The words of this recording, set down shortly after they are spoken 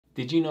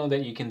Did you know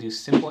that you can do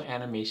simple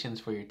animations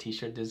for your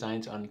t-shirt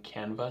designs on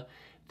Canva?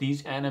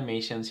 These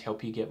animations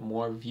help you get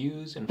more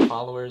views and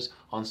followers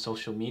on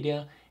social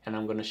media, and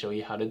I'm going to show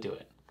you how to do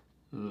it.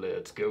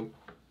 Let's go.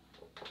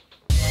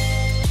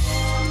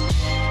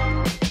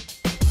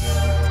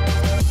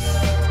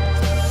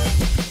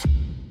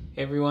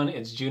 Hey everyone,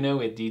 it's Juno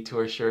with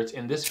Detour Shirts.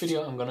 In this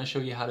video, I'm going to show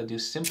you how to do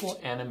simple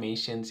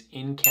animations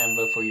in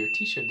Canva for your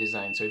t-shirt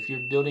design. So if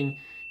you're building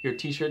your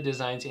t-shirt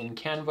designs in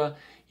Canva,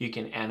 you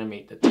can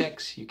animate the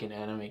text, you can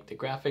animate the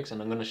graphics,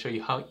 and I'm going to show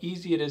you how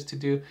easy it is to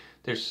do.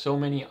 There's so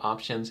many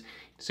options.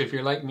 So if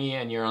you're like me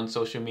and you're on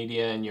social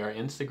media and you're on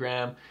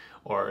Instagram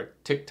or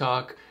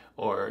TikTok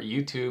or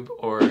YouTube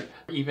or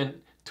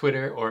even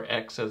Twitter or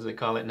X as they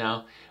call it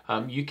now,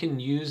 you can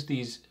use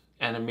these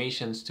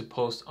animations to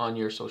post on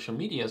your social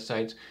media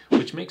sites,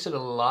 which makes it a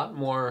lot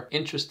more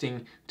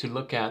interesting to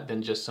look at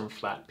than just some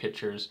flat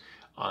pictures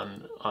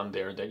on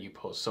there that you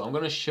post. So I'm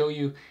going to show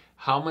you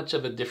how much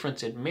of a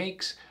difference it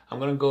makes. I'm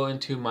going to go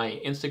into my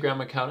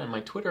Instagram account and my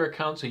Twitter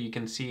account so you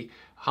can see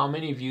how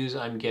many views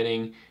I'm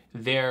getting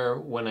there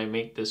when I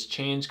make this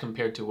change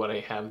compared to what I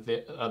have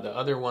the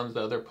other ones,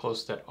 the other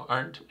posts that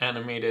aren't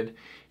animated.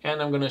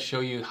 And I'm going to show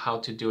you how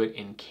to do it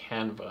in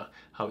Canva,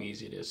 how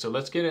easy it is. So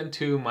let's get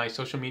into my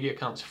social media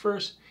accounts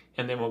first,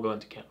 and then we'll go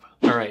into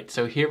Canva. All right,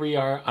 so here we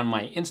are on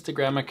my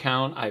Instagram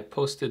account. I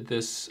posted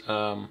this,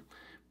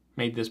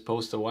 made this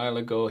post a while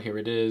ago. Here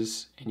it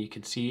is, and you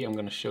can see I'm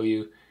going to show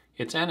you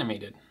it's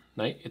animated,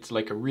 right? It's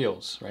like a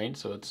Reels, right?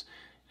 So it's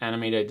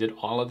animated. I did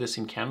all of this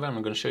in Canva, and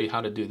I'm going to show you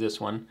how to do this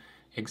one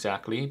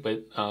exactly,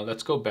 but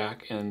let's go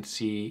back and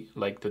see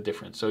like the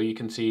difference. So you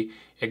can see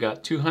it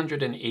got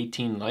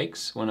 218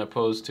 likes when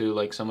opposed to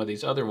like some of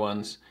these other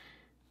ones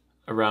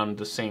around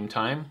the same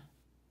time.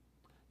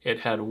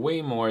 It had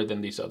way more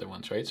than these other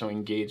ones, right? So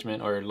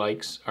engagement or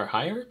likes are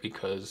higher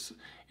because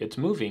it's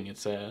moving.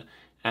 It's a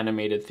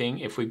animated thing.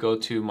 If we go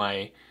to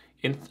my,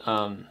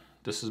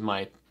 this is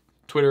my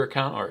Twitter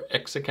account or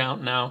X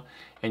account now,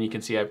 and you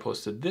can see I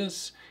posted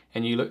this,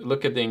 and you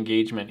look at the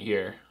engagement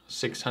here,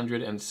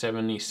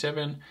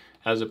 677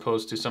 as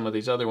opposed to some of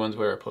these other ones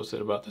where I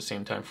posted about the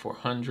same time,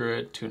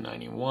 400,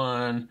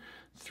 291,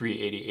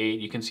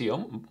 388. You can see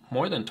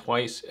more than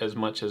twice as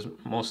much as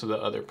most of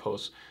the other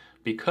posts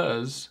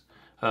because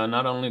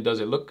not only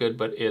does it look good,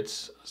 but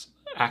it's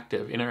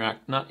active,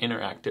 not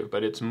interactive,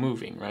 but it's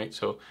moving, right?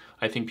 So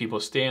I think people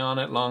stay on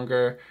it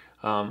longer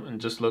and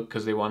just look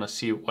because they want to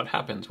see what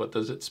happens. What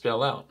does it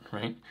spell out,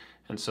 right?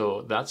 And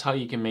so that's how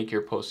you can make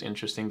your post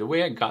interesting. The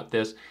way I got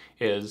this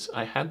is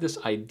I had this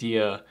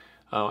idea.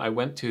 I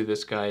went to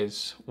this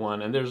guy's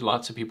one, and there's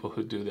lots of people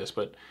who do this,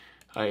 but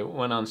I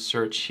went on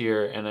search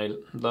here, and I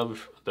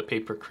love the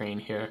paper crane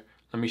here.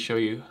 Let me show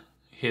you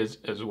his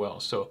as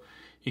well. So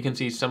you can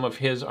see some of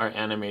his are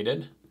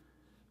animated.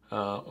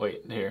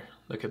 Wait, here,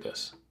 look at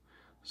this.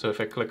 So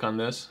if I click on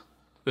this,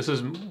 this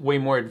is way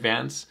more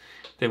advanced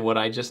than what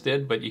I just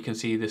did, but you can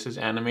see this is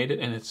animated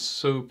and it's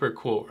super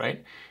cool,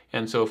 right?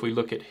 And so if we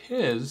look at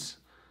his,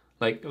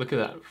 like, look at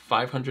that,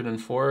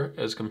 504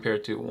 as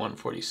compared to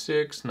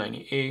 146,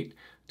 98,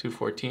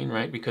 214,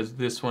 right? Because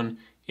this one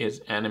is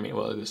animated.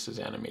 Well, this is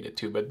animated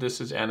too, but this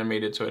is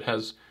animated, so it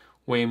has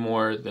way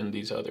more than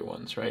these other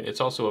ones, right?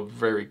 It's also a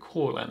very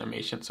cool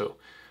animation, so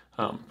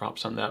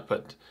props on that.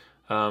 But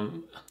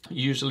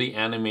usually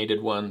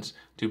animated ones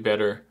do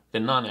better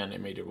than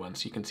non-animated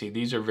ones. You can see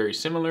these are very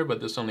similar, but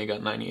this only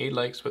got 98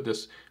 likes, but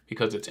this,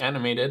 because it's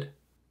animated,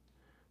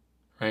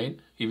 right?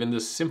 Even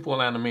this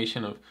simple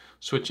animation of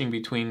switching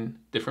between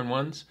different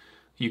ones,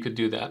 you could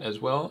do that as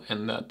well,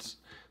 and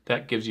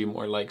that gives you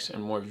more likes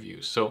and more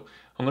views. So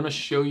I'm going to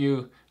show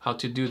you how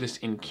to do this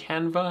in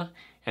Canva,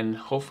 and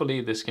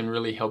hopefully this can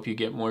really help you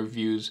get more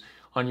views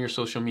on your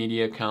social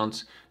media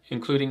accounts,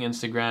 including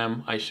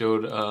Instagram. I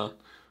showed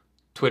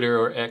Twitter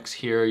or X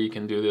here. You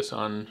can do this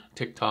on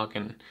TikTok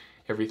and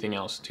everything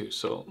else too.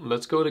 So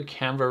let's go to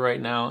Canva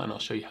right now and I'll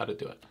show you how to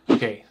do it.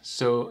 Okay,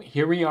 so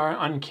here we are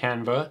on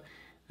Canva.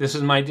 This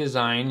is my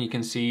design. You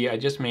can see I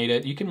just made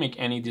it. You can make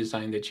any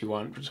design that you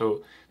want.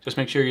 So just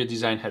make sure your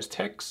design has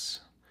text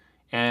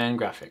and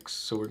graphics.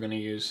 So we're going to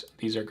use,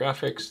 these are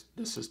graphics,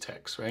 this is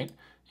text, right?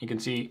 You can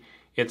see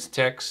it's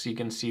text. You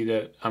can see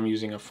that I'm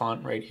using a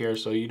font right here.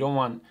 So you don't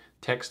want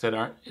text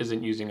that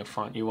isn't using a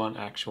font. You want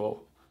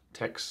actual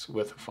text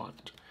with a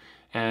font.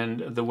 And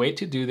the way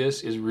to do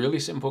this is really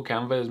simple.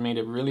 Canva has made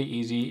it really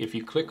easy. If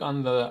you click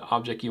on the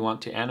object you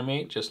want to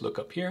animate, just look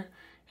up here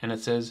and it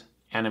says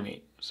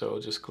animate. So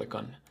just click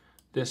on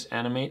this,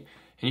 animate,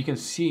 and you can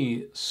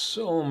see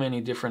so many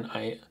different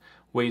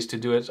ways to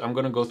do it. So I'm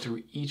going to go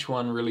through each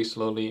one really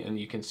slowly and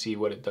you can see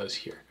what it does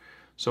here.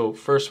 So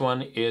first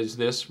one is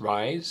this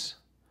rise.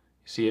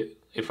 See it?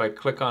 If I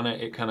click on it,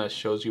 it kind of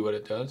shows you what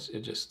it does.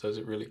 It just does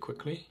it really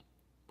quickly.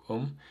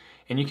 Boom.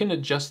 And you can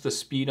adjust the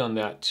speed on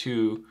that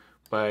too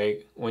by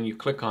when you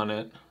click on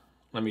it.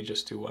 Let me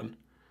just do one.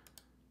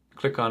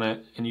 Click on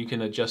it and you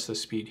can adjust the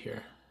speed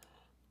here.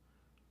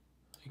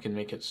 You can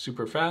make it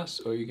super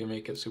fast, or you can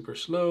make it super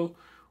slow,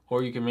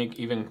 or you can make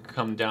even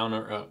come down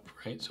or up,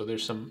 right? So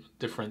there's some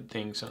different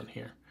things on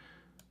here.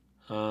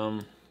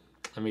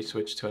 Let me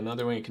switch to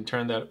another one. You can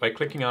turn that by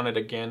clicking on it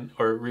again,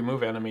 or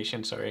remove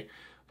animation, sorry.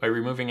 By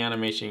removing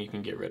animation, you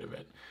can get rid of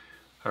it.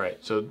 All right,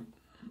 so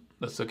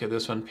let's look at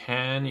this one.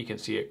 Pan, you can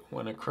see it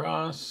went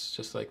across,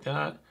 just like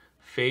that.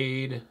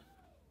 Fade,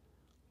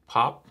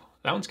 pop.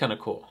 That one's kind of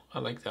cool. I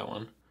like that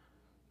one.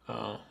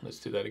 Let's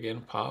do that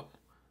again. Pop,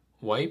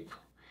 wipe.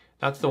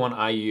 That's the one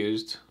I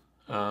used.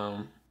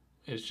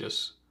 It's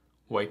just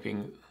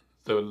wiping,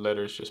 the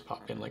letters just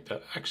pop in like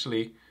that.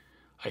 Actually,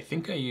 I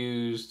think I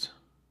used,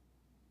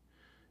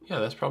 yeah,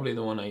 that's probably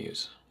the one I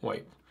use,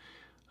 wipe.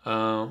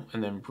 And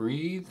then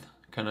breathe,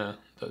 kind of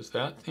does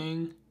that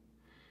thing.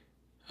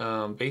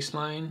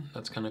 Baseline,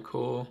 that's kind of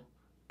cool.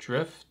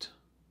 Drift,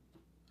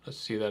 let's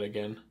see that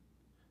again.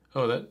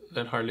 Oh,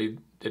 that hardly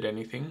did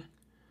anything.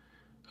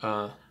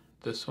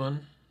 This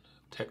one,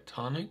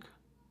 tectonic.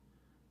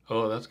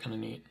 Oh, that's kind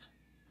of neat.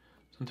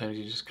 Sometimes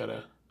you just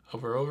gotta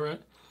hover over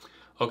it.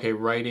 Okay,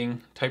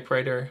 writing,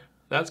 typewriter,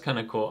 that's kind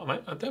of cool.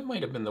 That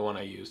might have been the one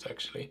I used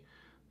actually.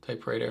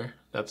 Typewriter,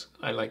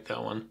 I like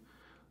that one.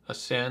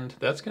 Ascend,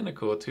 that's kind of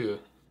cool too.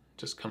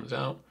 Just comes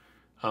out.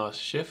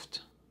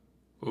 Shift,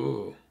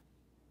 ooh,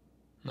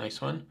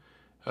 nice one.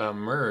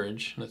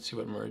 Merge, let's see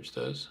what merge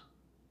does.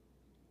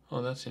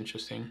 Oh, that's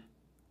interesting.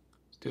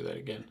 Let's do that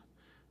again.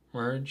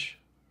 Merge,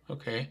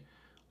 okay.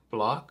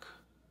 Block,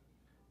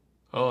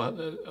 oh,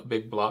 a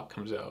big block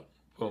comes out.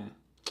 Boom.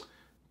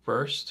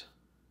 Burst.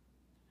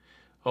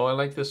 Oh, I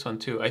like this one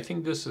too. I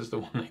think this is the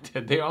one I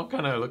did. They all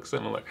kind of look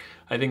similar.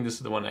 I think this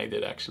is the one I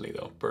did actually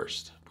though.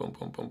 Burst. Boom,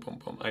 boom, boom,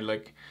 boom, boom. I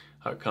like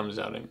how it comes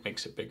out and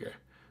makes it bigger.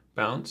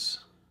 Bounce.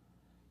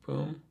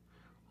 Boom.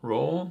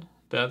 Roll.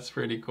 That's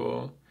pretty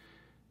cool.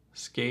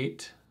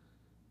 Skate.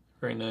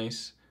 Very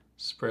nice.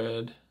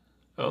 Spread.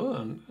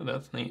 Oh,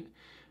 that's neat.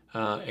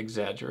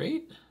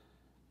 Exaggerate.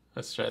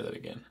 Let's try that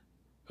again.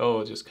 Oh,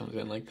 it just comes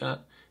in like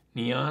that.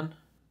 Neon.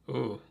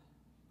 Ooh.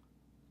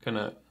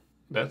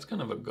 That's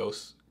kind of a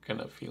ghost kind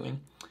of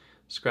feeling.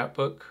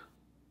 Scrapbook.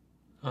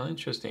 Oh,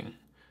 interesting.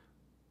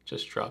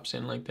 Just drops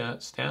in like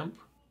that. Stamp.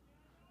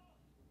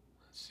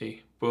 Let's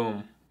see.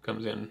 Boom.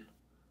 Comes in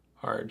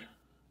hard.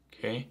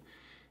 Okay.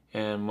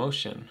 And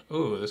motion.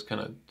 Ooh, this kind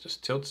of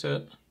just tilts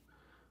it.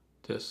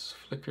 This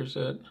flickers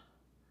it.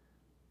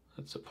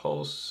 That's a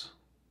pulse.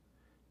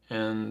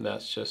 And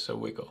that's just a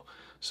wiggle.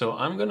 So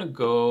I'm gonna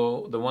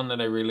go, the one that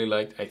I really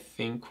liked, I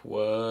think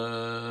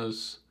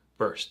was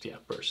burst. Yeah,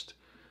 burst.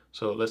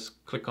 So let's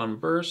click on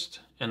burst,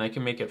 and I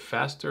can make it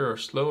faster or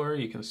slower.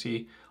 You can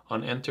see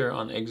on enter,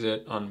 on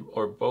exit,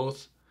 or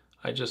both.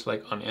 I just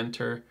like on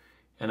enter,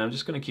 and I'm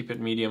just gonna keep it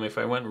medium. If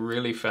I went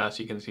really fast,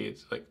 you can see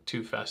it's like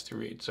too fast to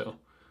read. So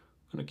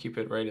I'm gonna keep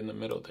it right in the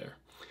middle there.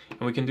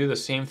 And we can do the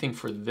same thing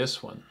for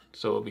this one.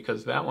 So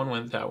because that one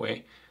went that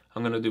way,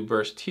 I'm gonna do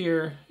burst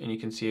here, and you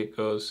can see it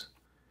goes,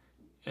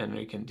 and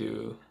we can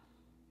do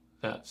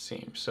that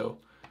same. So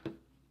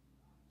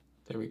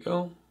there we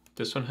go.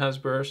 This one has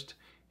burst,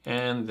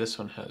 and this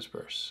one has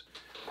burst.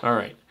 All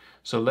right,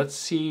 so let's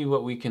see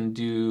what we can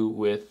do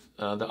with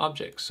the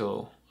object.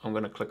 So I'm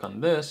gonna click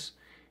on this,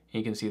 and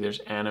you can see there's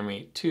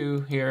animate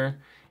 2 here,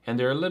 and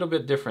they're a little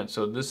bit different.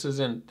 So this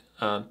isn't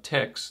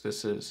text,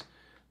 this is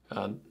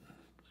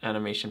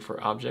animation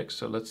for objects.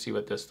 So let's see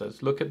what this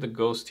does. Look at the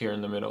ghost here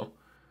in the middle.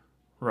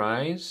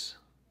 Rise,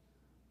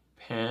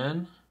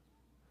 pan,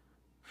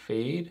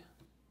 fade,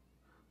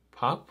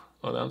 pop.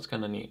 Oh, that was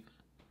kind of neat.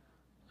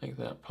 Like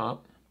that,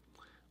 pop.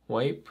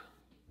 Wipe,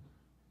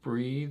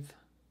 breathe,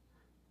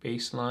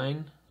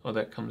 baseline. Oh,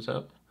 that comes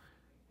up.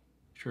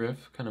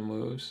 Drift, kind of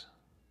moves.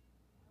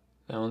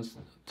 That one's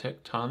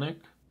tectonic.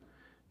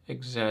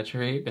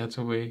 Exaggerate, that's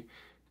a way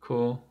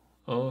cool.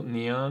 Oh,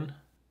 neon.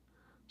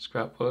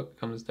 Scrapbook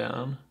comes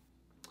down.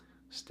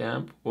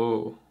 Stamp,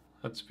 whoa,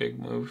 that's a big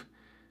move.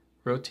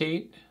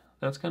 Rotate,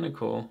 that's kind of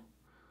cool.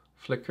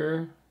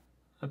 Flicker,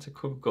 that's a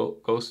cool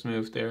ghost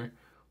move there.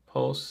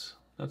 Pulse,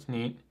 that's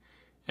neat.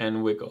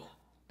 And wiggle.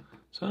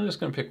 So I'm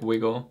just gonna pick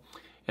wiggle,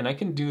 and I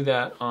can do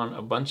that on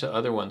a bunch of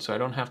other ones, so I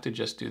don't have to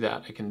just do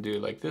that. I can do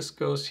like this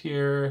ghost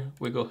here,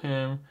 wiggle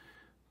him,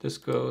 this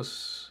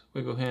ghost,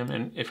 wiggle him,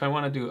 and if I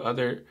wanna do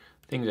other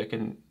things, I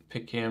can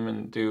pick him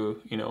and do,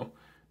 you know,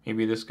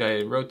 maybe this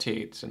guy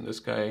rotates and this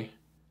guy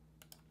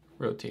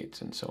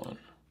rotates and so on.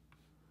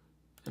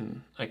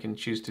 And I can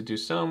choose to do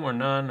some or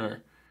none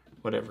or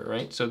whatever,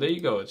 right? So there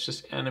you go, it's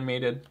just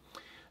animated.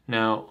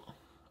 Now,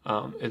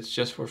 it's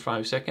just for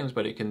 5 seconds,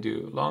 but it can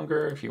do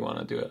longer if you want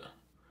to do it.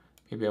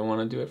 Maybe I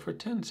want to do it for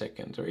 10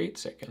 seconds or 8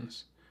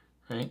 seconds,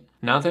 right?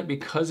 Now that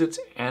because it's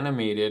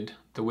animated,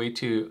 the way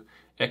to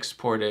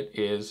export it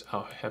is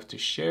I'll have to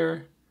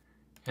share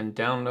and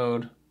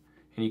download,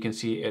 and you can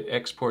see it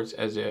exports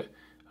as a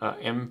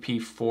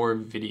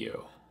MP4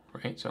 video,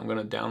 right? So I'm going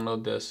to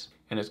download this,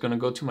 and it's going to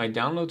go to my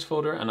downloads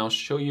folder, and I'll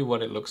show you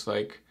what it looks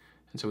like,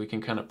 and so we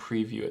can kind of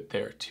preview it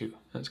there too.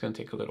 That's going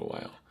to take a little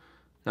while.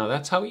 Now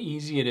that's how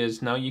easy it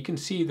is. Now you can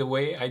see the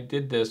way I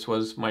did this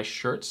was my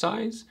shirt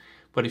size,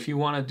 but if you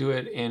want to do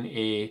it in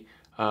a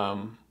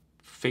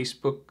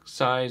Facebook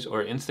size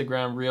or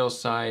Instagram reel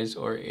size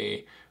or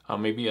a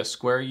maybe a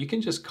square, you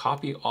can just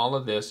copy all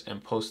of this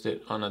and post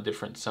it on a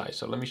different size.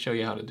 So let me show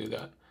you how to do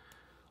that.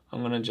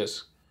 I'm gonna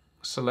just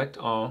select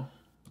all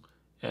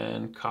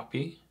and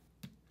copy,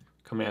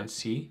 Command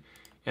C,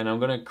 and I'm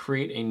gonna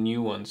create a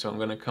new one. So I'm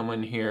gonna come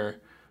in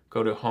here,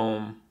 go to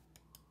Home,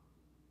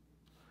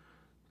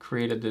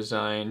 create a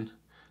design.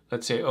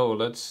 Let's say, oh,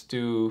 let's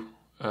do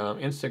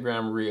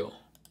Instagram Reel.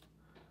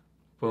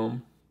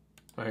 Boom,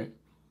 right?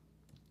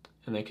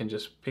 And I can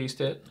just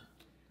paste it.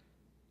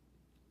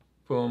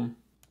 Boom.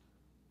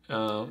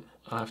 I'll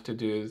have to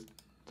do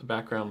the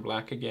background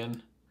black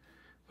again,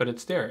 but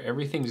it's there.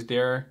 Everything's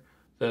there.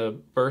 The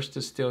burst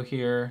is still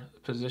here, the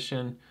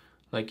position.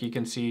 Like you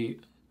can see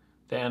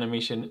the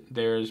animation,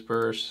 there's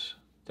burst,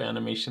 the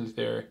animation's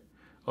there.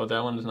 Oh,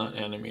 that one is not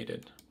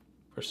animated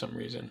for some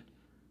reason.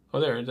 Oh,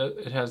 there,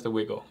 it has the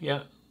wiggle.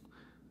 Yeah,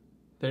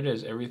 there it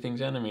is,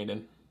 everything's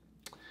animated.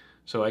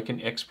 So I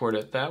can export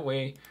it that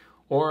way,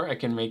 or I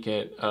can make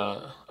it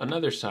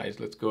another size.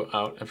 Let's go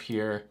out of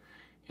here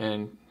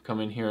and come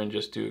in here and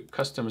just do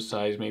custom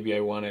size. Maybe I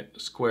want it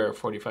square,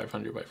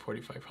 4500 by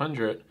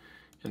 4500.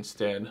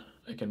 Instead,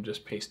 I can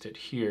just paste it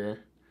here,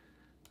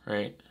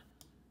 right?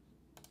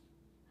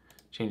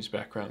 Change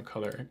background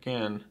color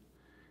again,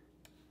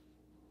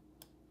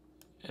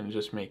 and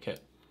just make it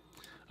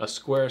a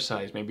square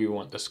size. Maybe we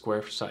want the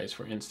square size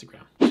for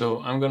Instagram.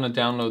 So I'm gonna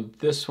download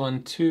this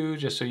one too,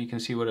 just so you can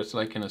see what it's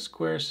like in a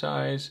square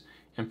size,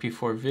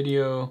 MP4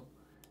 video,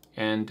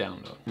 and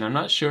download. And I'm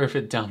not sure if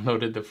it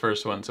downloaded the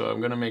first one, so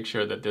I'm gonna make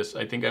sure that this,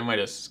 I think I might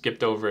have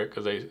skipped over it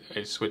because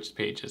I switched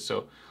pages.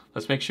 So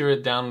let's make sure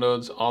it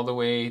downloads all the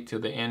way to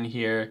the end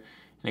here,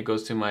 and it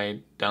goes to my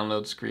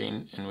download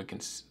screen, and we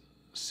can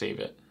save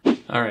it.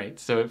 All right,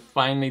 so it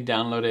finally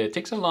downloaded. It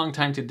takes a long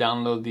time to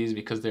download these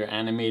because they're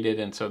animated,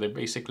 and so they're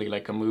basically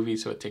like a movie,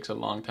 so it takes a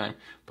long time,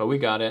 but we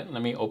got it.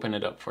 Let me open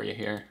it up for you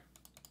here.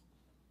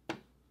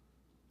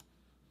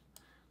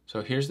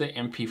 So here's the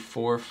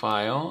MP4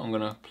 file. I'm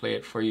gonna play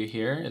it for you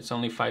here. It's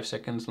only 5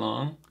 seconds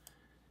long,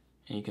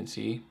 and you can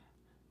see,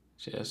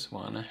 just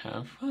wanna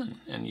have fun.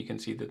 And you can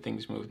see the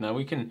things move. Now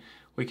we can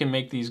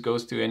make these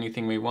ghosts do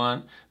anything we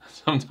want.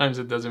 Sometimes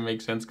it doesn't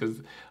make sense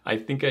because I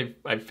think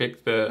I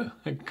picked the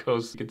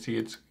ghost. You can see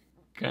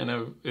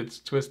it's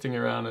twisting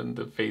around and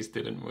the face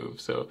didn't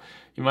move. So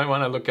you might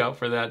wanna look out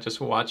for that.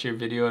 Just watch your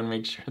video and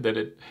make sure that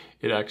it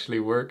actually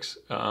works.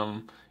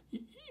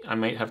 I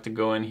might have to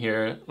go in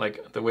here,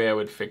 like the way I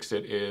would fix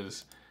it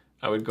is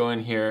I would go in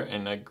here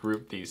and I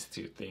group these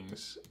two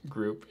things,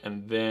 group,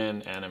 and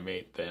then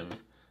animate them.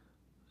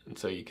 And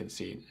so you can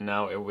see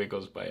now it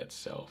wiggles by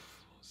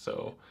itself.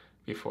 So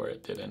before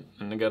it didn't.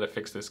 And I gotta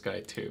fix this guy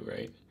too,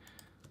 right?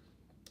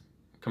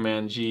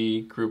 Command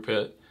G, group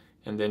it,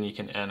 and then you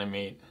can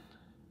animate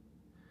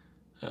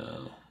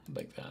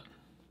like that.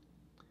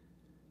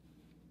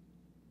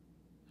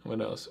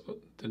 What else?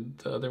 Did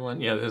the other one?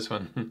 Yeah, this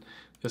one.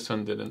 This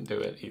one didn't do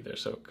it either.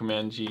 So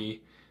Command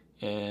G,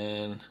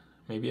 and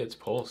maybe it's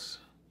pulse.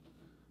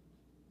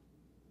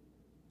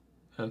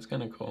 That's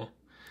kind of cool.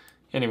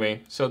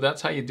 Anyway, so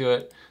that's how you do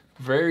it.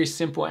 Very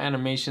simple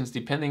animations.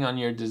 Depending on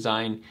your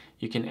design,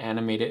 you can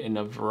animate it in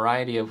a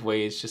variety of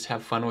ways. Just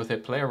have fun with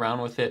it, play around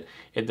with it.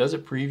 It does a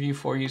preview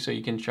for you so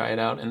you can try it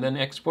out, and then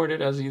export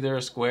it as either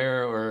a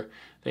square or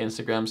the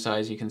Instagram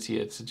size. You can see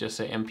it's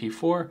just an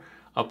MP4.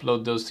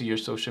 Upload those to your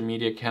social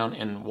media account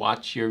and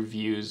watch your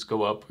views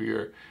go up,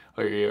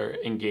 or your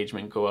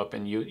engagement go up,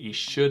 and you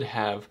should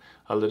have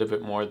a little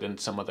bit more than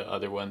some of the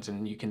other ones,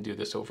 and you can do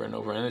this over and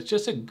over. And it's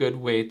just a good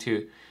way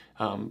to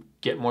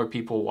get more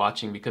people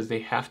watching, because they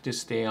have to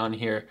stay on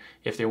here.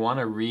 If they want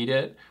to read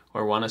it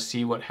or want to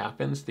see what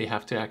happens, they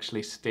have to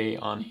actually stay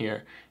on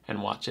here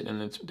and watch it,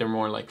 and they're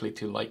more likely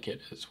to like it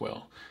as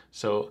well.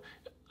 So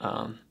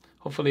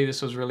hopefully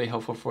this was really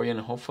helpful for you, and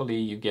hopefully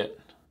you get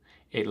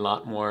a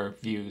lot more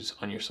views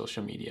on your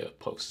social media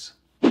posts.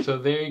 So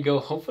there you go.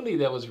 Hopefully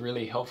that was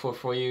really helpful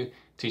for you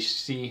to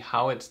see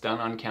how it's done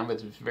on Canva.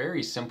 It's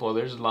very simple.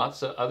 There's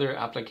lots of other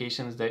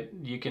applications that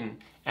you can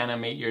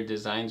animate your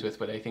designs with,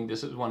 but I think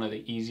this is one of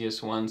the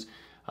easiest ones.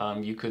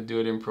 You could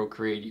do it in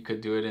Procreate, you could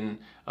do it in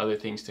other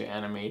things to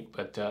animate,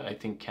 but I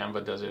think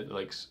Canva does it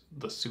like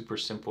the super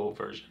simple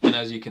version. And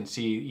as you can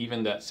see,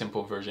 even that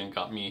simple version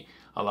got me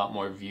a lot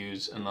more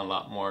views and a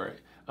lot more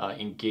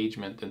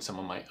engagement than some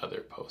of my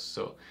other posts.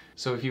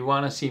 So if you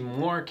want to see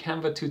more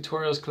Canva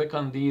tutorials, click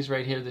on these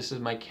right here. This is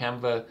my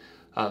Canva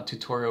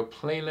tutorial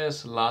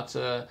playlist. Lots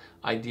of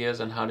ideas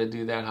on how to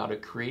do that, how to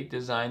create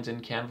designs in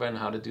Canva, and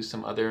how to do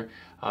some other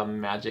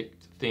magic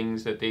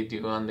things that they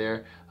do on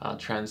there,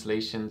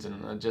 translations,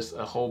 and just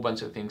a whole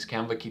bunch of things.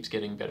 Canva keeps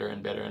getting better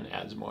and better and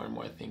adds more and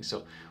more things.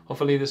 So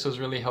hopefully this was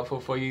really helpful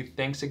for you.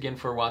 Thanks again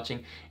for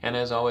watching, and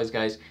as always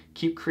guys,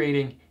 keep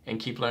creating and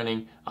keep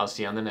learning. I'll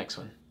see you on the next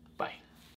one.